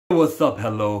What's up?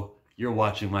 Hello. You're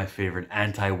watching my favorite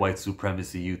anti-white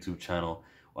supremacy YouTube channel.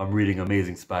 I'm reading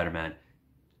Amazing Spider-Man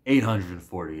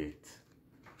 848.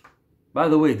 By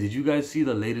the way, did you guys see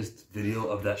the latest video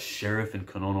of that sheriff in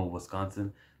Kenono,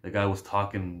 Wisconsin? The guy was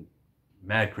talking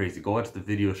mad crazy. Go watch the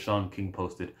video Sean King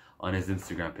posted on his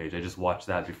Instagram page. I just watched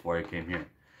that before I came here.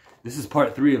 This is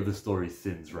part 3 of the story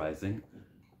Sins Rising.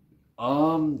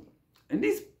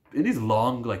 In these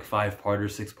long, like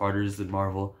 5-parters, 6-parters in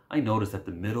Marvel, I noticed that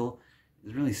the middle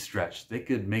is really stretched. They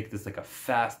could make this like a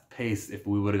fast pace if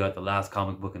we would have got the last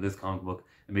comic book and this comic book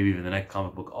and maybe even the next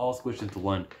comic book all squished into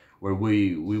one, where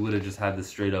we would have just had this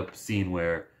straight up scene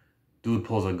where dude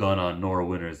pulls a gun on Nora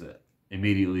Winters,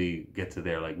 immediately get to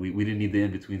there. Like we didn't need the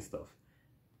in-between stuff.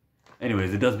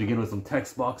 Anyways, it does begin with some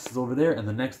text boxes over there, and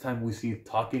the next time we see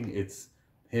talking, it's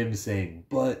him saying,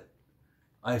 "But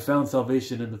I found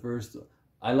salvation in the first."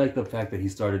 I like the fact that he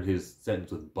started his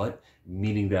sentence with "but,"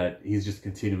 meaning that he's just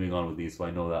continuing on with these, so I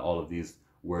know that all of these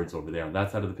words over there on that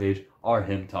side of the page are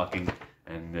him talking,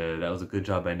 and that was a good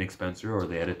job by Nick Spencer, or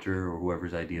the editor, or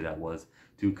whoever's idea that was,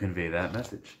 to convey that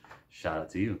message. Shout out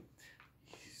to you.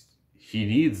 He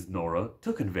needs Nora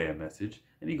to convey a message,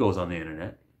 and he goes on the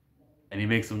internet, and he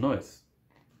makes some noise.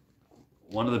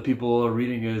 One of the people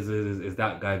reading is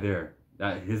that guy there.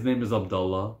 His name is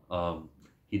Abdullah.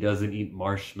 He doesn't eat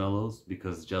marshmallows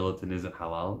because gelatin isn't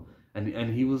halal.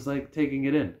 And he was like taking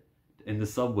it in the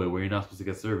subway where you're not supposed to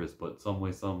get service, but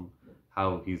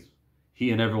somehow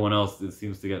he and everyone else, it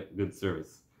seems to get good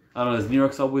service. I don't know, is New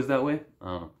York subways that way? I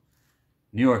don't know.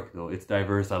 New York though, it's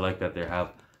diverse. I like that they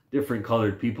have different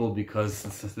colored people, because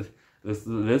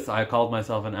this I called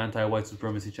myself an anti-white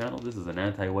supremacy channel. This is an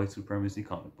anti-white supremacy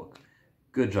comic book.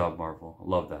 Good job, Marvel.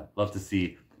 Love that. Love to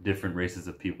see different races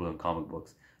of people in comic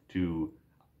books to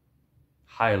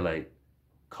highlight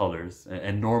colors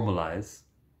and normalize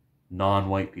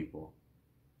non-white people.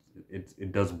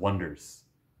 It does wonders.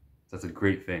 That's a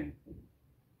great thing,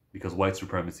 because white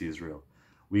supremacy is real.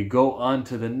 We go on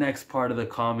to the next part of the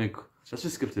comic. Let's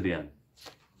just skip to the end.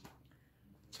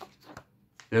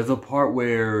 There's a part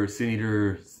where Sin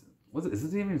Eater, is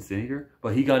this even Sin Eater?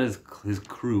 But he got his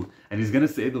crew, and he's gonna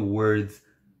say the words,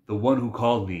 "The one who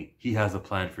called me, he has a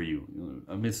plan for you."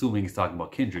 I'm assuming he's talking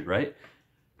about Kindred, right?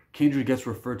 Kindred gets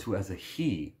referred to as a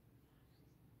he.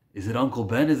 Is it Uncle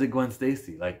Ben? Is it Gwen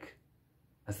Stacy? Like,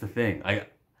 that's the thing.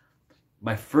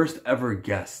 My first ever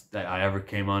guess that I ever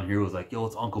came on here was like, "Yo,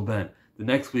 it's Uncle Ben." The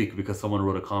next week, because someone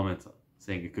wrote a comment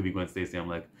saying it could be Gwen Stacy, I'm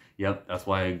like, yep, that's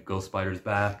why Ghost Spider's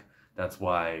back. That's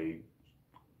why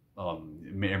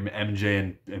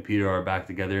MJ and Peter are back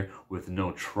together with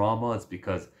no trauma. It's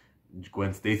because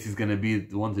Gwen Stacy's gonna be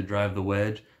the one to drive the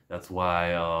wedge. That's why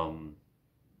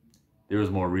there was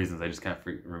more reasons. I just can't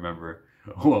remember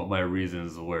what my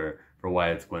reasons were for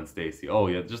why it's Gwen Stacy. Oh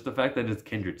yeah, just the fact that it's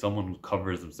Kindred, someone who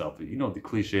covers himself. You know, the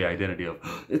cliche identity of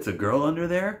it's a girl under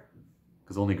there,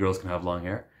 because only girls can have long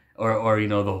hair. Or you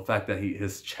know, the fact that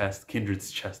his chest,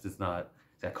 Kindred's chest is not.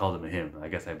 I called him a him. I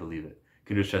guess I believe it.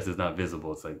 Kindred's chest is not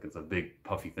visible. It's like it's a big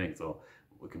puffy thing, so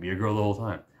it could be a girl the whole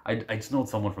time. I just know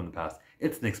it's someone from the past.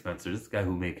 It's Nick Spencer, this guy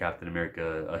who made Captain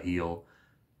America a heel.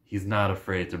 He's not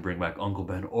afraid to bring back Uncle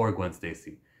Ben or Gwen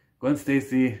Stacy. Gwen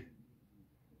Stacy,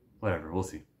 whatever, we'll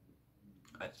see.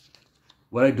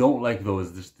 What I don't like though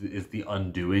is the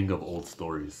undoing of old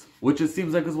stories, which it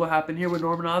seems like is what happened here with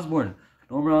Norman Osborn.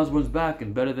 Norman Osborn's back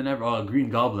and better than ever. Oh, Green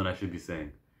Goblin, I should be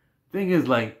saying. Thing is,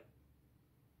 like,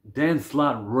 Dan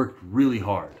Slott worked really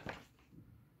hard,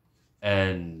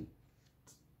 and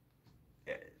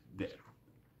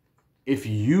if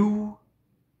you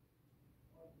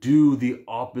do the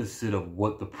opposite of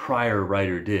what the prior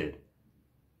writer did,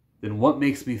 then what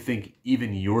makes me think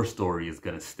even your story is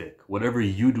going to stick? Whatever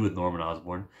you do with Norman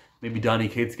Osborn, maybe Donny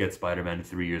Cates gets Spider-Man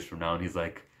 3 years from now, and he's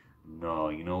like, no,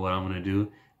 you know what I'm going to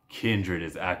do? Kindred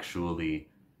is actually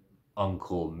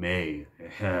Uncle May.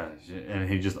 And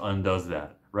he just undoes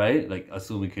that, right? Like,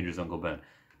 assuming Kindred's Uncle Ben.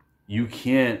 You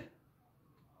can't,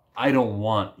 I don't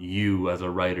want you as a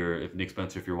writer, if Nick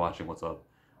Spencer, if you're watching, what's up?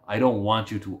 I don't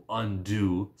want you to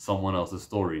undo someone else's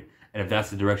story. And if that's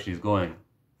the direction he's going,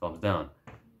 thumbs down.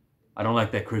 I don't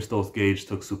like that Christos Gage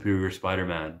took Superior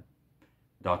Spider-Man,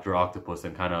 Dr. Octopus,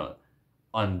 and kind of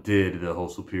undid the whole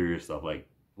Superior stuff. Like,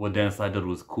 what Dan Slott did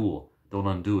was cool. Don't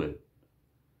undo it.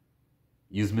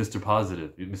 Use Mr.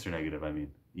 Positive, Mr. Negative, I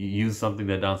mean. Use something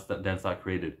that Dan Slott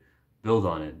created. Build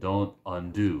on it. Don't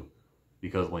undo.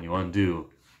 Because when you undo,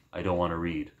 I don't want to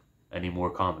read any more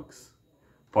comics.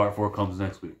 Part 4 comes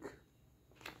next week.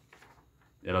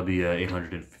 It'll be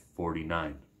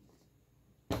 849.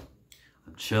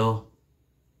 I'm chill.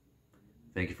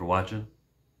 Thank you for watching.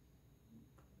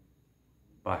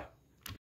 Bye.